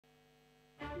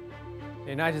The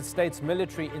United States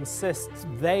military insists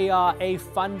they are a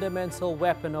fundamental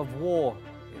weapon of war.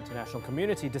 The international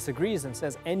community disagrees and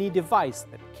says any device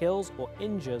that kills or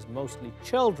injures mostly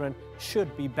children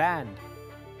should be banned.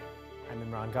 I'm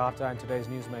Imran Gata, and today's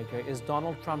newsmaker is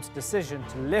Donald Trump's decision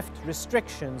to lift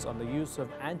restrictions on the use of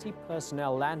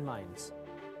anti-personnel landmines.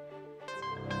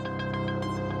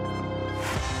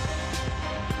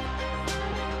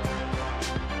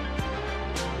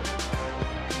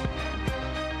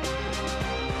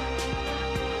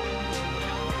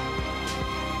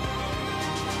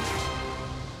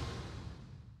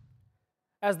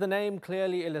 As the name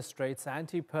clearly illustrates,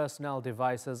 anti-personnel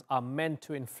devices are meant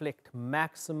to inflict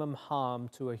maximum harm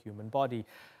to a human body.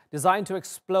 Designed to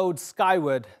explode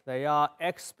skyward, they are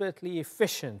expertly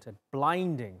efficient at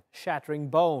blinding, shattering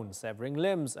bones, severing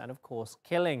limbs, and of course,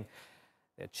 killing.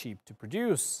 They're cheap to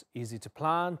produce, easy to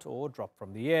plant or drop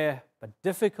from the air, but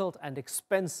difficult and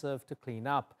expensive to clean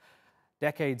up.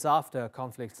 Decades after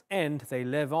conflicts end, they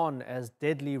live on as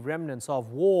deadly remnants of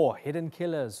war, hidden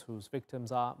killers whose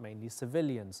victims are mainly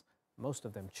civilians, most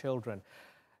of them children.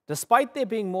 Despite there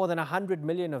being more than 100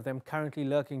 million of them currently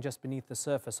lurking just beneath the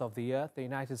surface of the earth, the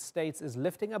United States is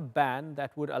lifting a ban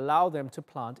that would allow them to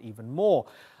plant even more.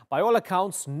 By all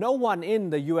accounts, no one in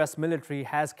the U.S. military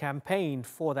has campaigned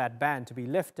for that ban to be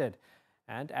lifted.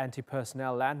 And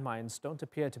anti-personnel landmines don't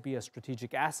appear to be a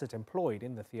strategic asset employed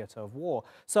in the theatre of war.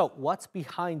 So what's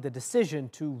behind the decision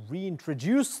to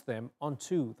reintroduce them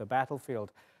onto the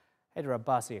battlefield? Hector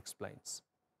Guerra explains.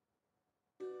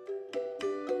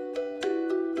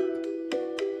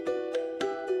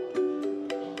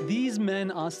 These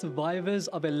men are survivors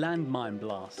of a landmine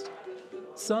blast.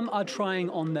 Some are trying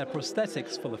on their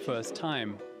prosthetics for the first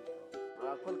time.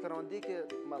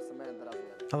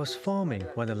 I was farming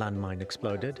when the landmine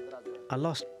exploded. I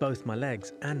lost both my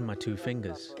legs and my 2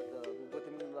 fingers.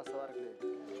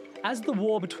 As the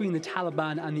war between the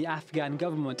Taliban and the Afghan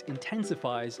government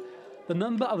intensifies, the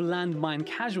number of landmine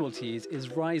casualties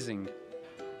is rising.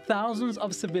 Thousands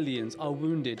of civilians are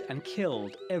wounded and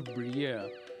killed every year.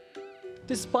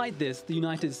 Despite this, the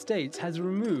United States has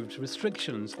removed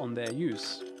restrictions on their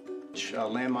use.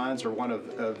 Landmines are one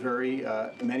of very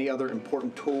many other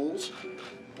important tools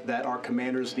that our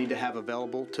commanders need to have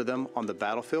available to them on the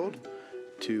battlefield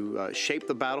to shape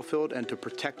the battlefield and to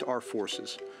protect our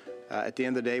forces. At the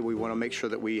end of the day, we want to make sure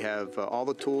that we have all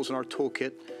the tools in our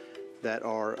toolkit that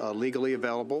are legally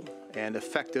available and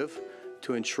effective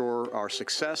to ensure our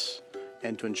success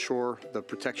and to ensure the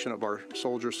protection of our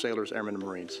soldiers, sailors, airmen, and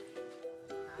Marines.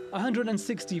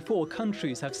 164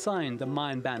 countries have signed the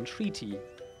Mine Ban Treaty.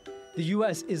 The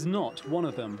US is not one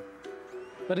of them.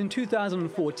 But in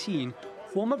 2014,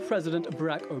 former President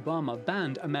Barack Obama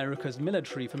banned America's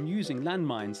military from using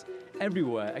landmines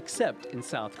everywhere except in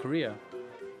South Korea.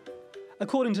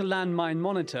 According to Landmine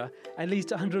Monitor, at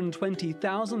least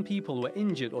 120,000 people were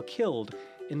injured or killed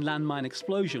in landmine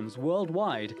explosions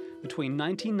worldwide between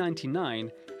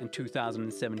 1999 and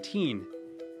 2017.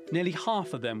 Nearly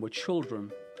half of them were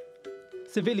children.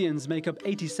 Civilians make up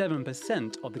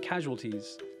 87% of the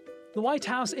casualties. The White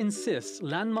House insists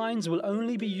landmines will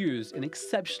only be used in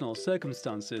exceptional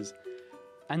circumstances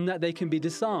and that they can be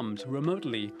disarmed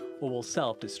remotely or will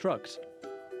self-destruct.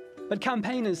 But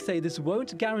campaigners say this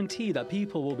won't guarantee that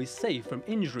people will be safe from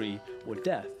injury or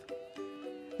death.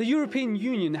 The European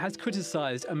Union has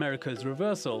criticized America's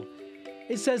reversal.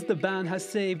 It says the ban has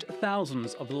saved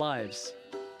thousands of lives.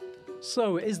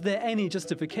 So, is there any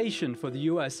justification for the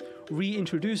US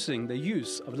reintroducing the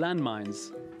use of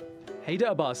landmines?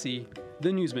 Hector Guerra, The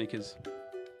Newsmakers.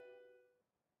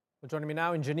 Well, joining me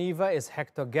now in Geneva is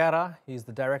Hector Guerra. He's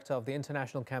the director of the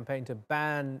international campaign to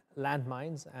ban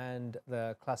landmines and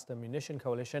the Cluster Munition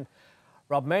Coalition.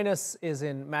 Rob Maness is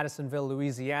in Madisonville,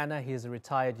 Louisiana. He is a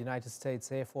retired United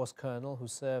States Air Force colonel who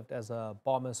served as a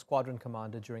bomber squadron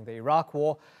commander during the Iraq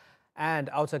War. And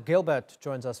Asa Gilbert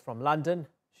joins us from London.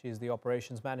 She's the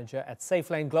operations manager at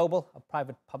SafeLane Global, a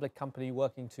private-public company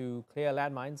working to clear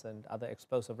landmines and other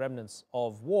explosive remnants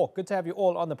of war. Good to have you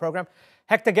all on the program.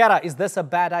 Hector Guerra, is this a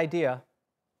bad idea?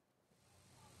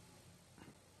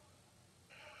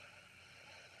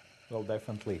 Well,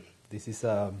 definitely. This is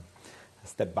a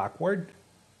step backward.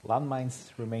 Landmines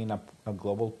remain a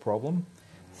global problem.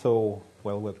 So,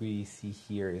 well, what we see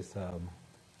here is a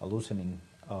loosening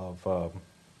of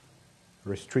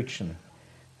restriction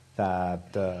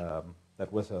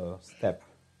that was a step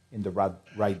in the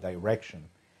right direction.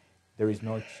 There is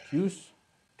no excuse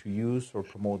to use or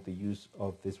promote the use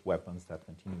of these weapons that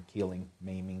continue killing,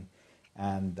 maiming,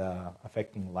 and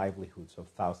affecting livelihoods of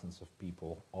thousands of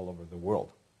people all over the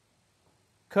world.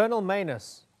 Colonel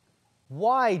Maness,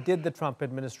 Why did the Trump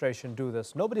administration do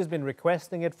this? Nobody's been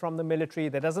requesting it from the military.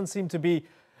 There doesn't seem to be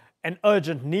an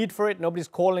urgent need for it. Nobody's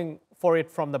calling for it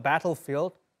from the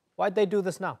battlefield. Why'd they do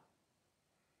this now?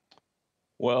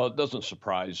 Well, it doesn't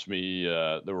surprise me.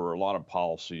 There were a lot of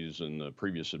policies in the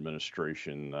previous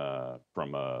administration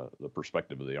from the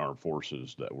perspective of the armed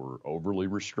forces that were overly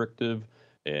restrictive,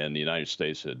 and the United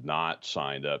States had not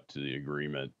signed up to the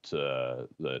agreement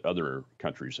that other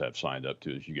countries have signed up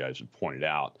to, as you guys have pointed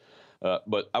out.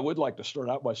 But I would like to start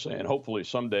out by saying, hopefully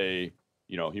someday,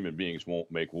 human beings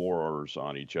won't make wars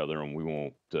on each other, and we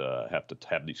won't have to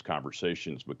have these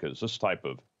conversations, because this type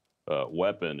of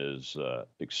weapon is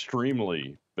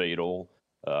extremely fatal,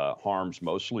 harms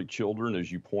mostly children,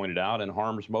 as you pointed out, and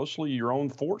harms mostly your own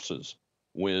forces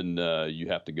when you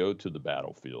have to go to the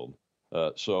battlefield.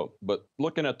 But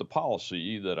looking at the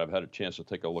policy that I've had a chance to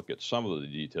take a look at some of the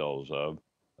details of,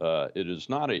 it is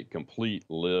not a complete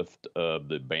lift of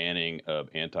the banning of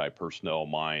anti-personnel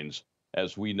mines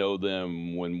as we know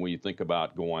them when we think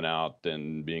about going out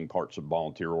and being parts of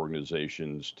volunteer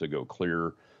organizations to go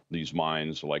clear these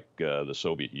mines, like the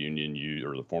Soviet Union used,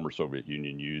 or the former Soviet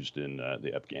Union used in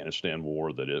the Afghanistan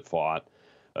war that it fought.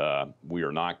 We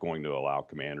are not going to allow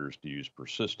commanders to use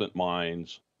persistent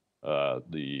mines.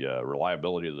 The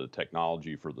reliability of the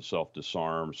technology for the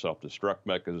self-disarm, self-destruct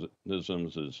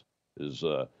mechanisms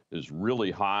is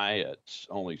really high at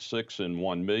only 6 in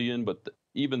 1 million, but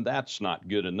even that's not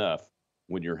good enough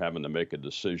when you're having to make a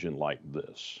decision like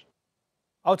this.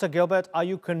 Asa Gilbert, are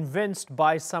you convinced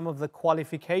by some of the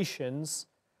qualifications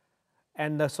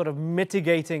and the sort of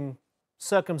mitigating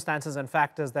circumstances and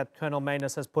factors that Colonel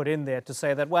Maness has put in there to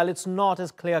say that, well, it's not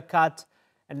as clear-cut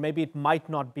and maybe it might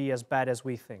not be as bad as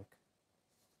we think?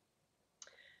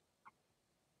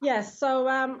 Yes, so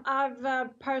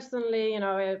I've personally,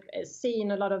 seen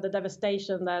a lot of the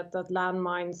devastation that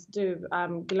landmines do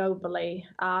globally,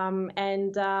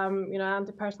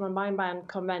 anti-personnel mine ban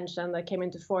convention that came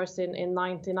into force in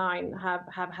 '99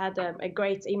 have had a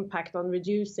great impact on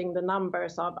reducing the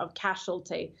numbers of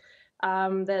casualty.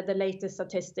 The latest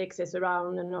statistics is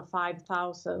around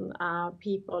 5,000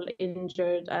 people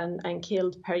injured and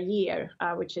killed per year,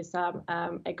 which is a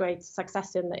great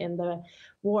success in the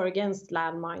war against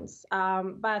landmines.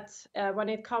 But when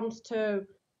it comes to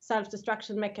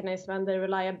self-destruction mechanism and the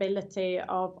reliability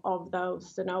of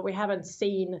those, we haven't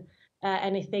seen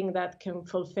anything that can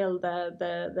fulfill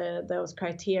those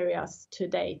criteria to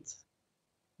date.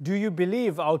 Do you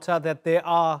believe, Asa, that there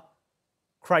are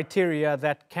criteria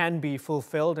that can be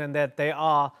fulfilled and that there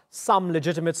are some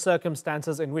legitimate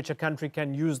circumstances in which a country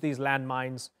can use these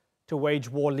landmines to wage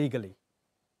war legally?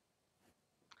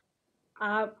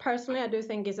 Personally, I do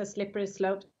think it's a slippery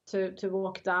slope to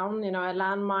walk down. A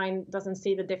landmine doesn't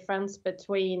see the difference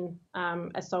between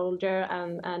a soldier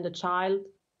and a child.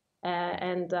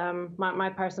 My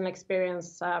personal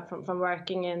experience from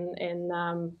working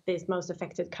in these most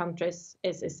affected countries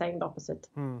is saying the opposite.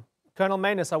 Colonel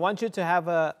Maness, I want you to have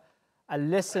a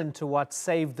listen to what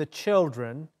Save the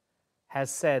Children has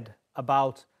said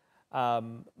about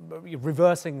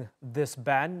reversing this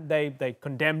ban. They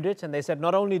condemned it, and they said,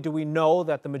 not only do we know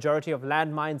that the majority of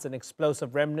landmines and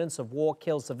explosive remnants of war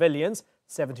kill civilians,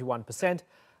 71%,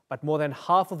 but more than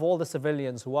half of all the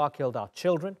civilians who are killed are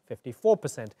children,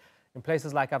 54%. In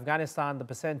places like Afghanistan, the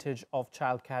percentage of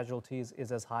child casualties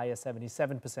is as high as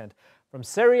 77%. From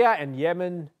Syria and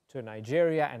Yemen to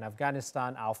Nigeria and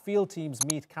Afghanistan, our field teams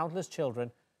meet countless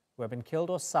children who have been killed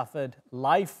or suffered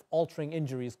life-altering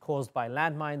injuries caused by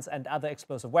landmines and other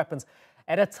explosive weapons.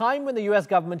 At a time when the US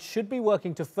government should be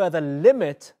working to further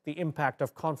limit the impact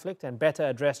of conflict and better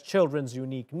address children's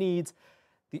unique needs,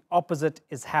 the opposite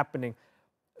is happening.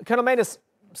 Colonel Maness,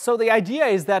 so the idea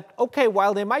is that, okay,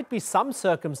 while there might be some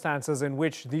circumstances in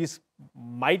which these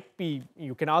might be,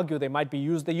 you can argue they might be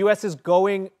used, the US is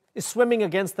swimming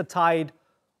against the tide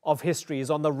of history,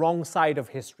 is on the wrong side of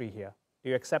history here. Do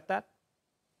you accept that?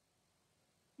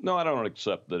 No, I don't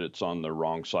accept that it's on the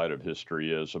wrong side of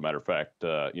history. As a matter of fact,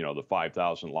 the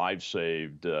 5,000 lives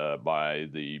saved by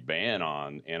the ban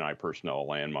on anti-personnel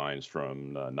landmines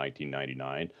from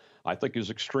 1999, I think is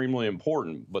extremely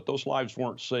important. But those lives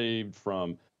weren't saved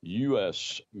from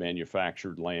U.S.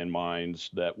 manufactured landmines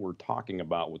that we're talking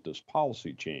about with this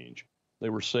policy change. They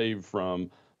were saved from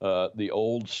the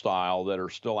old style that are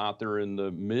still out there in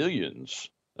the millions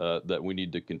that we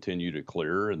need to continue to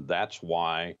clear. And that's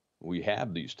why we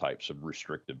have these types of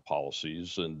restrictive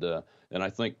policies. And I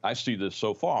think I see this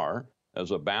so far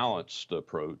as a balanced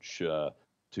approach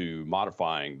to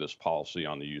modifying this policy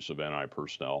on the use of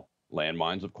anti-personnel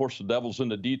landmines. Of course, the devil's in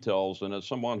the details. And as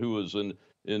someone who was in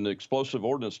in explosive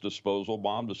ordnance disposal,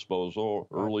 bomb disposal,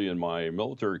 early in my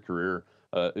military career,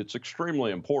 it's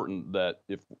extremely important that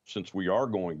since we are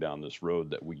going down this road,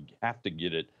 that we have to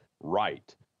get it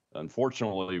right.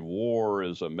 Unfortunately, war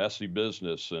is a messy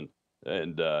business,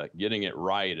 and getting it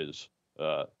right is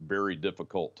very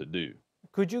difficult to do.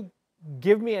 Could you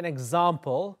give me an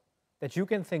example that you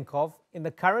can think of in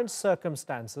the current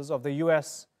circumstances of the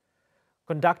U.S.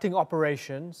 conducting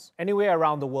operations anywhere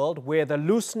around the world where the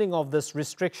loosening of this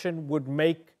restriction would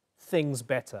make things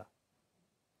better?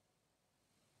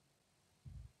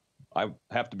 I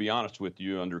have to be honest with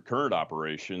you, under current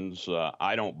operations,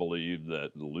 I don't believe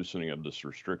that the loosening of this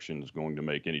restriction is going to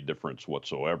make any difference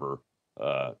whatsoever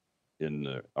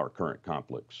in our current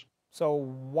conflicts. So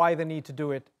why the need to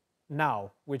do it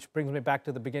now? Which brings me back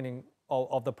to the beginning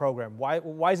of the program.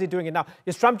 Why is he doing it now?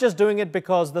 Is Trump just doing it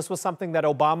because this was something that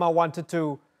Obama wanted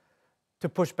to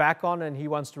push back on and he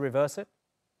wants to reverse it?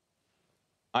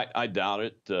 I doubt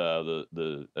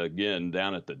it. Again,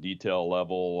 down at the detail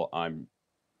level, I'm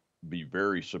be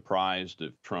very surprised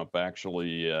if Trump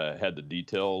actually had the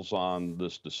details on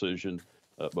this decision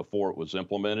before it was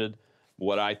implemented.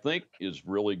 What I think is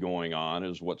really going on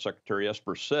is what Secretary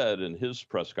Esper said in his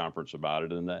press conference about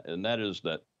it, and that is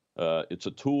that it's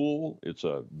a tool. It's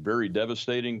a very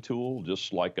devastating tool,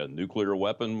 just like a nuclear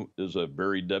weapon is a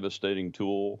very devastating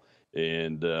tool.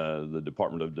 And the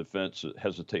Department of Defense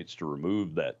hesitates to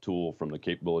remove that tool from the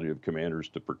capability of commanders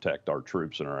to protect our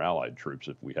troops and our allied troops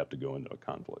if we have to go into a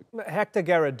conflict. Hector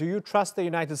Guerra, do you trust the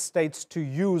United States to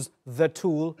use the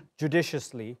tool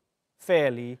judiciously,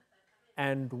 fairly,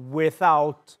 and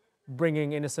without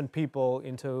bringing innocent people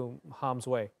into harm's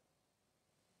way?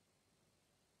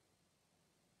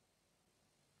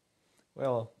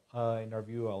 Well, in our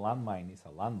view, a landmine is a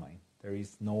landmine. There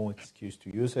is no excuse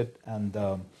to use it, and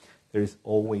there is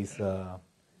always a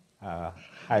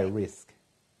high risk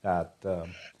that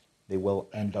they will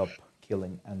end up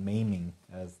killing and maiming,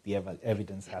 as the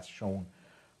evidence has shown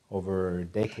over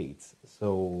decades.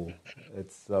 So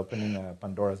it's opening a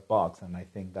Pandora's box, and I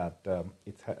think that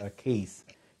it's a case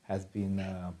has been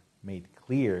made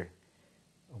clear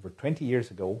over 20 years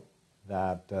ago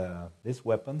that these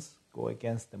weapons go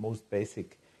against the most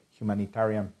basic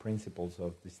humanitarian principles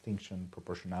of distinction,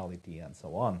 proportionality, and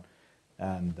so on.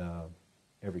 And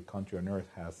every country on earth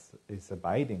is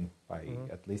abiding by,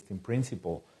 at least in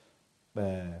principle,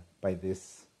 by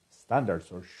these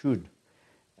standards, or should.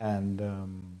 And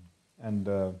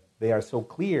they are so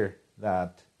clear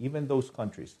that even those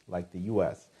countries, like the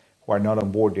U.S., who are not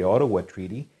on board the Ottawa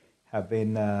Treaty,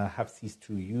 have ceased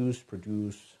to use,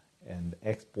 produce, and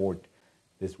export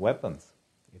these weapons.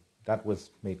 That was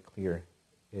made clear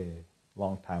a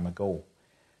long time ago.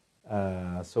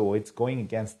 So it's going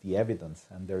against the evidence,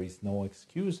 and there is no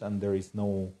excuse, and there is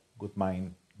no good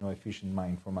mind, no efficient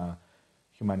mind from a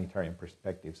humanitarian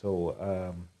perspective. So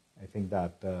I think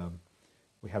that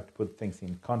we have to put things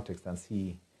in context and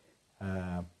see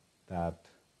that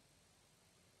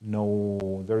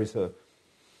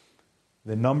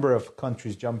the number of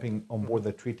countries jumping on board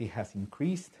the treaty has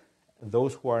increased.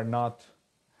 Those who are not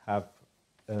have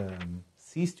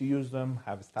ceased to use them,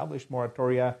 have established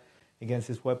moratoria against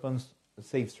these weapons,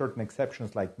 save certain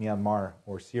exceptions like Myanmar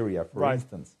or Syria, for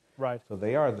instance. Right. So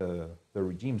they are the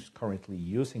regimes currently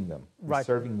using them,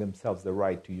 reserving themselves the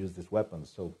right to use these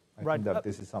weapons. So I think that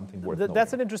this is something worth noting.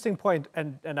 That's an interesting point,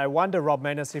 and I wonder, Rob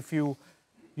Maness, if you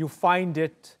find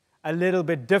it a little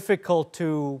bit difficult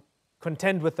to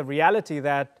contend with the reality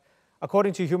that,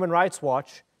 according to Human Rights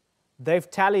Watch, they've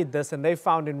tallied this and they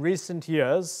found in recent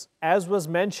years, as was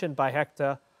mentioned by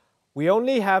Hector, we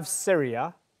only have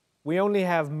Syria, we only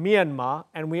have Myanmar,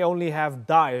 and we only have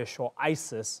Daesh or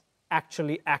ISIS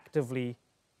actually actively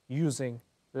using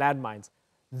landmines.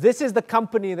 This is the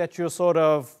company that you're sort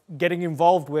of getting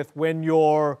involved with when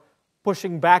you're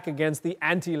pushing back against the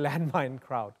anti-landmine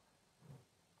crowd.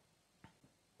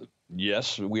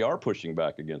 Yes, we are pushing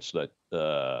back against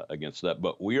that,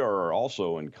 but we are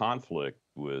also in conflict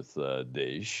with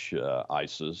Daesh,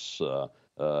 ISIS,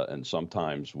 and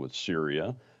sometimes with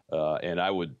Syria. And I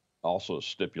would also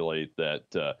stipulate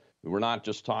that we're not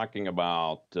just talking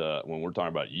about, when we're talking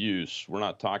about use, we're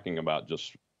not talking about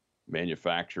just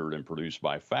manufactured and produced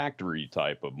by factory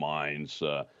type of mines.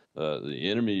 The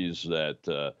enemies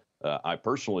that I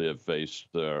personally have faced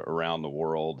around the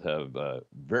world have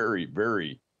very,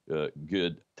 very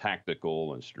good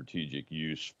tactical and strategic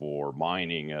use for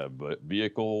mining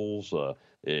vehicles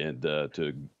and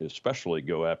to especially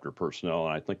go after personnel.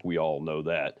 And I think we all know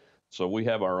that. So we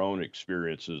have our own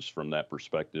experiences from that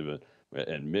perspective,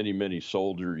 and many, many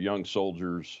young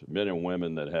soldiers, men and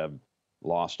women that have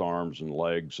lost arms and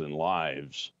legs and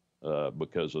lives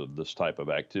because of this type of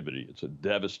activity. It's a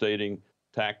devastating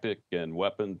tactic and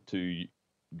weapon to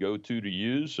go to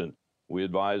use, and we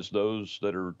advise those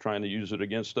that are trying to use it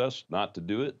against us not to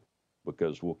do it,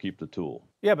 because we'll keep the tool.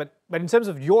 Yeah, but in terms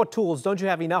of your tools, don't you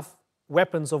have enough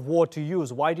weapons of war to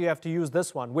use? Why do you have to use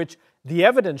this one, which the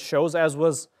evidence shows, as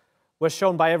was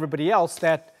shown by everybody else,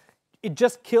 that it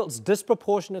just kills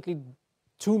disproportionately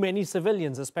too many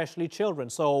civilians, especially children?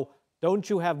 So don't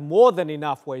you have more than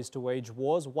enough ways to wage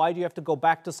wars? Why do you have to go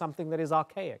back to something that is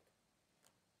archaic?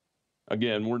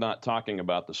 Again, we're not talking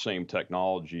about the same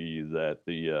technology that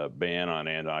the ban on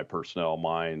anti-personnel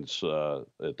mines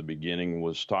at the beginning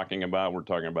was talking about. We're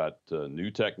talking about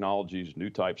new technologies, new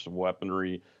types of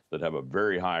weaponry that have a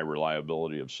very high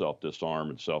reliability of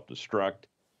self-disarm and self-destruct.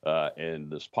 And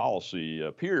this policy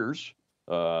appears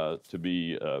to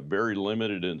be very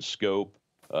limited in scope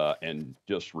and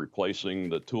just replacing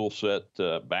the tool set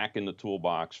back in the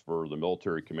toolbox for the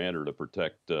military commander to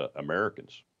protect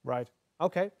Americans. Right.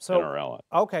 Okay, so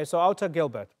Asa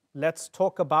Gilbert, let's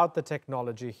talk about the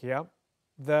technology here.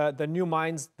 The new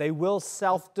mines, they will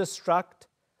self-destruct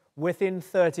within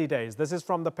 30 days. This is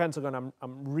from the Pentagon.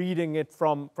 I'm reading it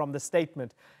from the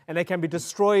statement. And they can be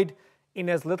destroyed in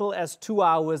as little as 2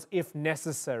 hours if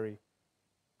necessary.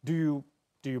 Do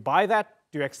you buy that?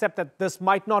 Do you accept that this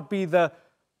might not be the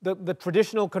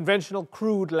traditional, conventional,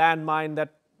 crude landmine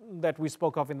that we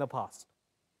spoke of in the past?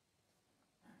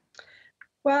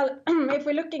 Well, if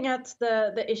we're looking at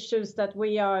the issues that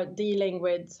we are dealing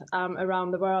with around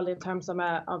the world in terms of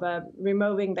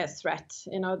removing this threat,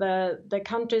 the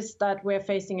countries that we're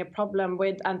facing a problem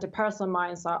with anti-personnel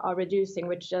mines are reducing,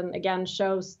 which then again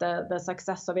shows the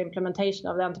success of implementation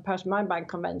of the Anti-Personnel Mine Ban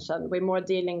Convention. We're more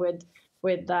dealing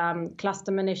with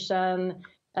cluster munition,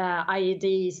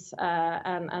 IEDs,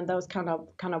 and those kind of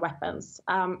weapons.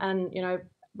 And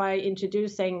by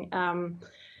introducing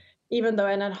even though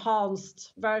an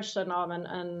enhanced version of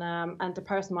an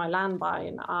anti-personnel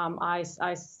landmine,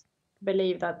 I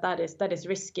believe that is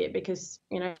risky, because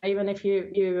even if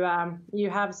you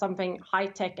have something high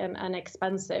tech and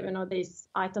expensive, these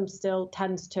items still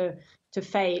tends to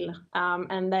fail,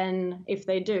 and then if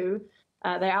they do,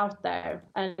 they're out there,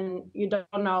 and you don't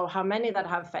know how many that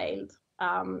have failed,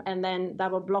 and then that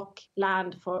will block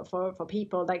land for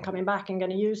people then coming back and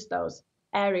going to use those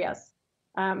areas.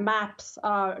 Maps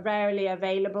are rarely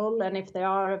available, and if they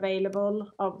are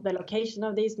available of the location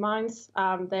of these mines,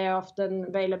 they're often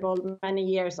available many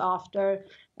years after,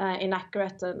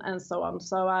 inaccurate, and so on.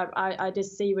 So I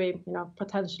just see we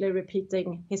potentially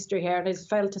repeating history here, and it's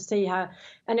failed to see how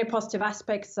any positive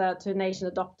aspects to a nation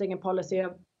adopting a policy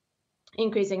of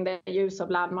increasing the use of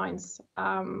landmines.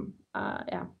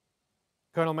 Yeah.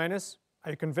 Colonel Maness,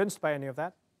 are you convinced by any of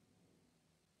that?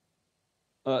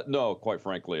 No, quite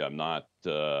frankly, I'm not.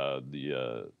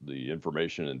 The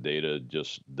information and data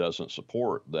just doesn't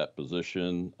support that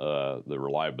position. The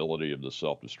reliability of the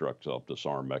self-destruct,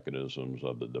 self-disarm mechanisms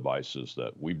of the devices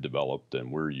that we've developed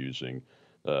and we're using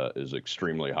is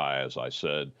extremely high, as I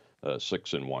said,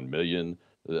 6 in 1 million.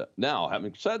 Now,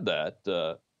 having said that,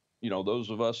 those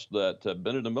of us that have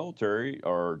been in the military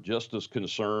are just as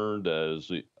concerned as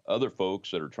the other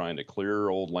folks that are trying to clear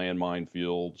old landmine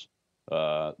fields.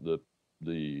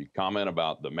 The comment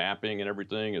about the mapping and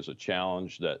everything is a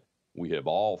challenge that we have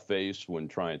all faced when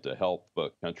trying to help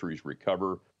countries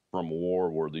recover from war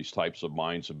where these types of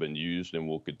mines have been used, and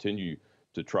we'll continue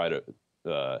to try to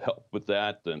help with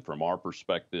that. And from our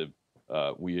perspective,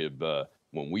 we have,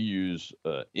 when we use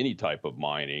any type of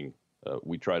mining,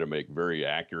 we try to make very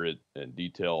accurate and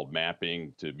detailed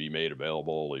mapping to be made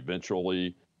available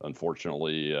eventually.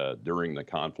 Unfortunately, during the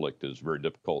conflict is very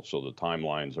difficult, so the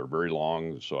timelines are very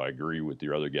long. So I agree with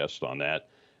your other guests on that.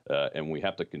 And we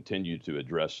have to continue to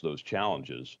address those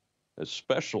challenges,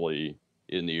 especially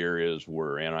in the areas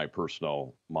where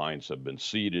anti-personnel mines have been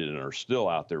seeded and are still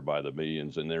out there by the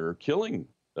millions, and they're killing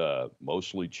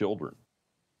mostly children.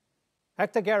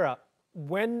 Hector Guerra,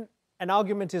 when an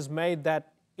argument is made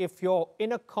that if you're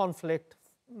in a conflict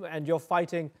and you're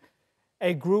fighting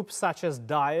a group such as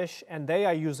Daesh and they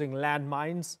are using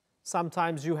landmines,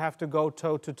 sometimes you have to go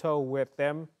toe-to-toe with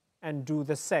them and do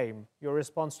the same. Your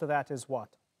response to that is what?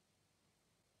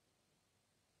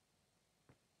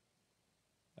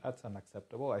 That's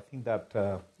unacceptable. I think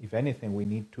that, if anything, we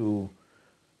need to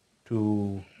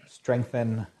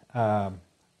strengthen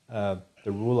the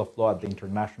rule of law at the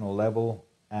international level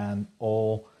and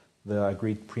all the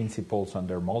agreed principles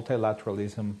under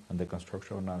multilateralism and the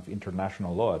construction of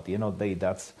international law. At the end of the day,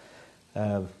 that's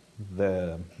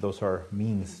those are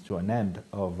means to an end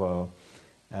of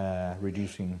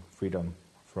reducing freedom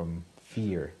from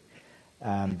fear.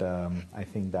 And I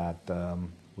think that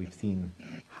we've seen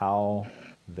how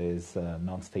these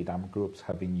non-state armed groups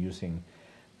have been using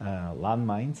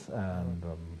landmines, and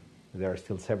there are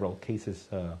still several cases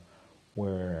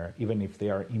where even if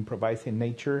they are improvised in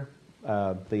nature,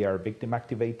 they are victim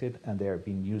activated, and they have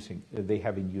been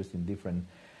used in different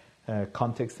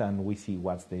contexts, and we see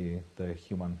what's the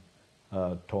human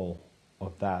toll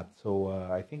of that. So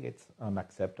I think it's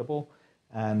unacceptable,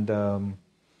 and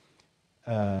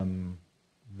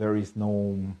there is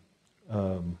no.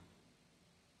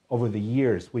 Over the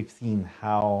years, we've seen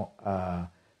how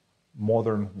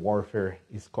modern warfare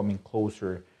is coming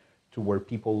closer to where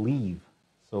people live.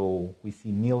 So we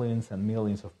see millions and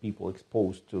millions of people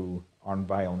exposed to armed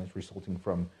violence resulting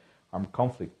from armed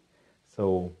conflict.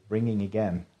 So bringing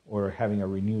again or having a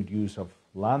renewed use of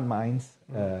landmines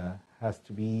has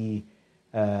to be,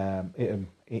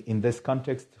 in this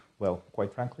context, well,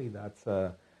 quite frankly, that's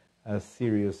a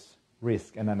serious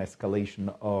risk and an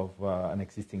escalation of an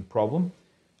existing problem.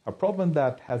 A problem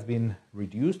that has been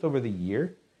reduced over the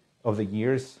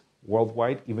years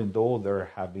worldwide, even though there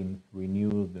have been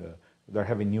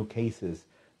new cases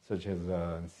such as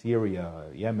Syria,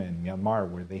 Yemen, Myanmar,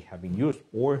 where they have been used,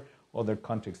 or other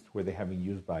contexts where they have been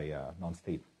used by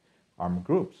non-state armed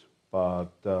groups. But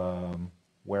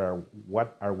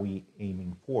what are we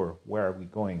aiming for? Where are we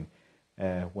going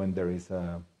when there is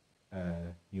a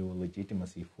new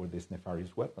legitimacy for these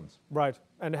nefarious weapons? Right.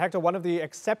 And Hector, one of the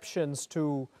exceptions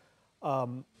to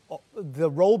the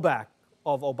rollback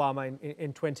of Obama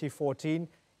in 2014,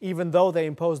 even though they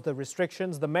imposed the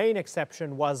restrictions, the main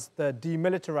exception was the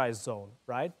demilitarized zone,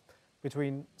 right,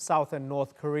 between South and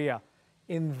North Korea.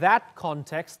 In that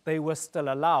context, they were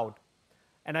still allowed.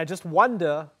 And I just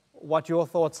wonder what your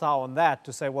thoughts are on that,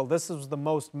 to say, well, this is the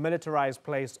most militarized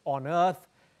place on earth,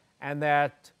 and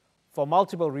that for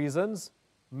multiple reasons,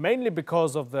 mainly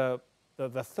because of the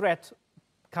threat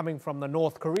coming from the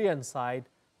North Korean side,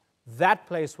 that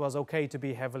place was okay to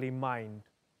be heavily mined.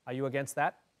 Are you against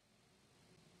that?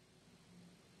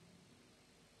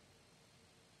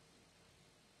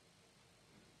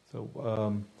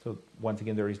 So once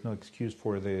again, there is no excuse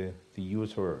for the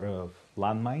use of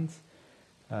landmines,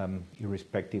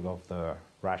 irrespective of the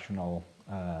rationale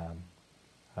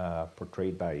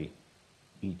portrayed by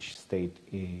each state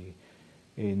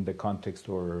in the context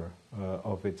or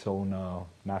of its own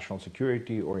national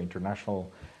security or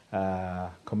international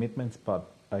commitments.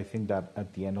 But I think that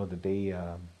at the end of the day,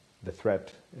 the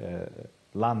threat,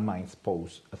 landmines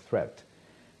pose a threat,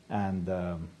 and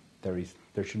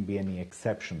there shouldn't be any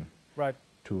exception right.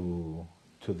 to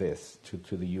this,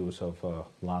 to the use of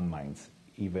landmines,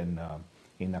 even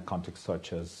in a context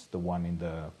such as the one in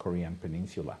the Korean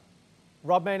Peninsula.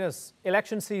 Rob Maness,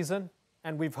 election season,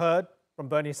 and we've heard from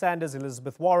Bernie Sanders,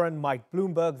 Elizabeth Warren, Mike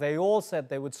Bloomberg, they all said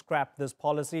they would scrap this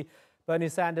policy. Bernie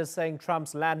Sanders saying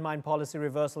Trump's landmine policy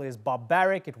reversal is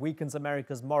barbaric, it weakens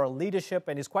America's moral leadership,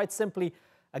 and is quite simply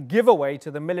a giveaway to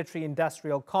the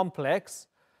military-industrial complex.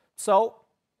 So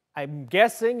I'm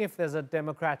guessing if there's a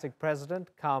Democratic president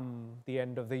come the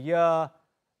end of the year,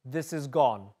 this is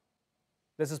gone.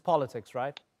 This is politics,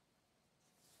 right?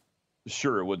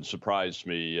 Sure, it wouldn't surprise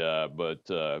me, but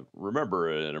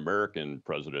remember, in American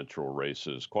presidential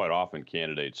races, quite often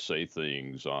candidates say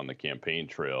things on the campaign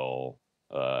trail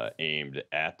aimed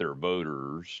at their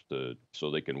voters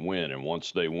so they can win. And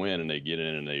once they win and they get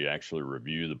in and they actually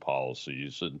review the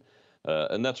policies,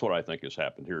 and that's what I think has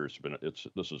happened here.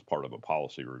 This is part of a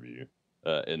policy review,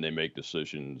 and they make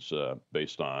decisions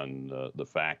based on the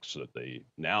facts that they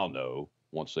now know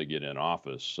once they get in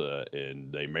office,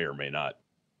 and they may or may not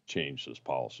change this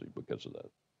policy because of that.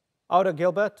 Asa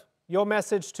Gilbert, your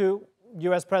message to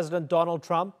U.S. President Donald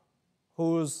Trump,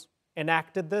 who's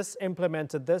enacted this,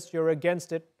 implemented this, you're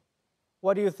against it.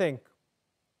 What do you think?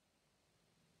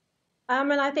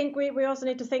 And I think we also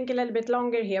need to think a little bit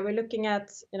longer here. We're looking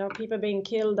at people being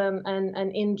killed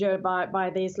and injured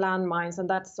by these landmines, and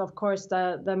that's of course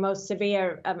the most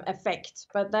severe effect.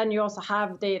 But then you also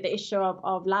have the issue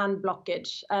of land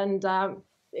blockage, and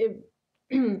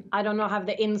I don't know, have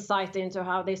the insight into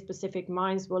how these specific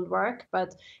mines will work,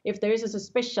 but if there is a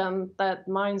suspicion that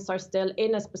mines are still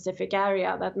in a specific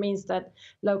area, that means that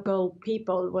local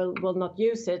people will not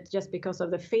use it just because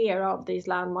of the fear of these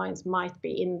landmines might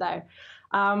be in there.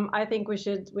 I think we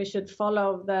should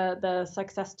follow the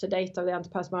success to date of the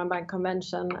Anti-Personnel Ban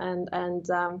Convention and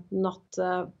not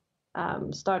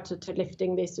start to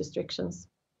lifting these restrictions.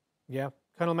 Yeah,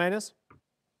 Colonel Maness?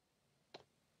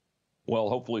 Well,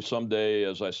 hopefully someday,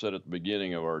 as I said at the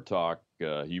beginning of our talk,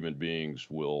 human beings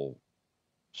will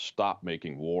stop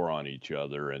making war on each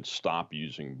other and stop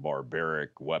using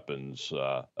barbaric weapons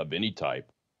of any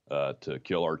type to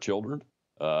kill our children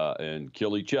and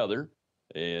kill each other.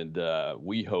 And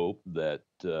we hope that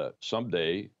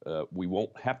someday we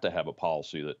won't have to have a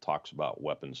policy that talks about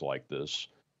weapons like this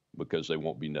because they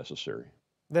won't be necessary.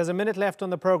 There's a minute left on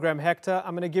the program, Hector.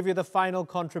 I'm going to give you the final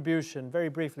contribution. Very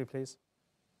briefly, please.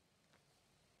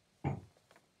 Thank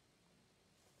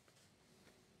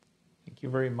you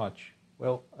very much.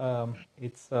 Well,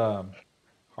 it's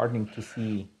heartening to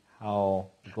see how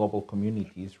the global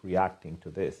community is reacting to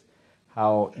this,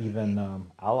 how even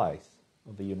allies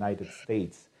of the United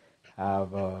States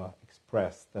have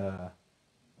expressed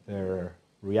their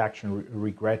reaction,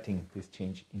 regretting this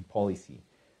change in policy.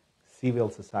 Civil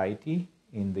society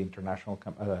in the international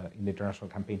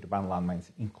campaign to ban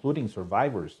landmines, including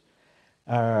survivors,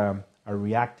 are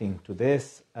reacting to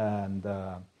this and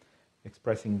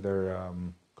expressing their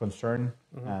concern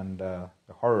and the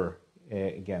horror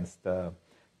against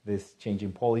this change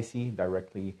in policy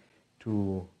directly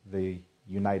to the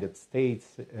United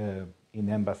States in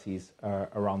embassies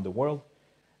around the world.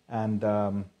 And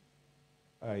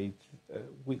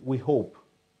we hope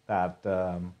that,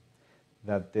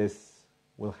 that this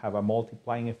will have a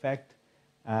multiplying effect,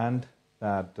 and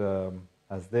that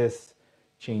as this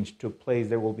change took place,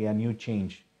 there will be a new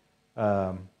change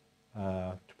to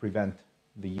prevent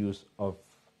the use of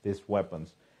these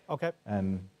weapons. Okay.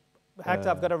 And Hector,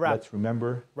 I've got to wrap. let's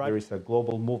remember, there is a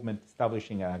global movement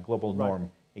establishing a global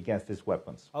norm against these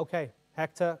weapons. Okay.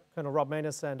 Hector, Colonel Rob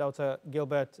Maness, and Asa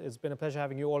Gilbert, it's been a pleasure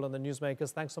having you all on the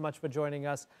Newsmakers. Thanks so much for joining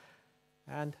us,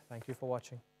 and thank you for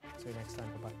watching. See you next time.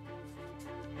 Bye-bye.